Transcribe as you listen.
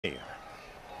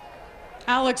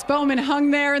Alex Bowman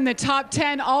hung there in the top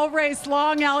 10 all race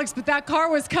long, Alex, but that car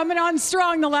was coming on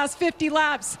strong the last 50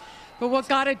 laps. But what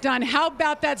got it done? How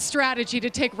about that strategy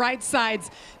to take right sides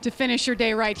to finish your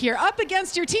day right here? Up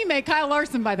against your teammate, Kyle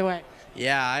Larson, by the way.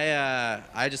 Yeah,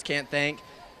 I just can't thank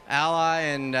Ally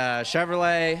and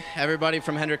Chevrolet, everybody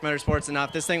from Hendrick Motorsports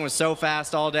enough. This thing was so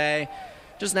fast all day.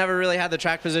 Just never really had the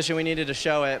track position we needed to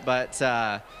show it, but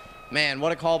man,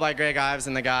 what a call by Greg Ives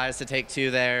and the guys to take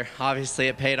two there. Obviously,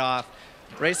 it paid off.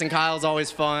 Racing Kyle's always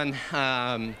fun.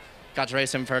 Got to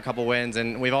race him for a couple wins,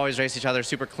 and we've always raced each other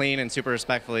super clean and super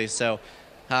respectfully. So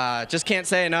just can't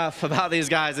say enough about these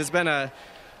guys. It's been a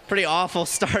pretty awful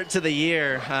start to the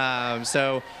year.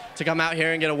 So to come out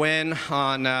here and get a win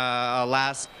on a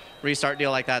last restart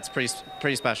deal like that's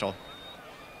pretty special.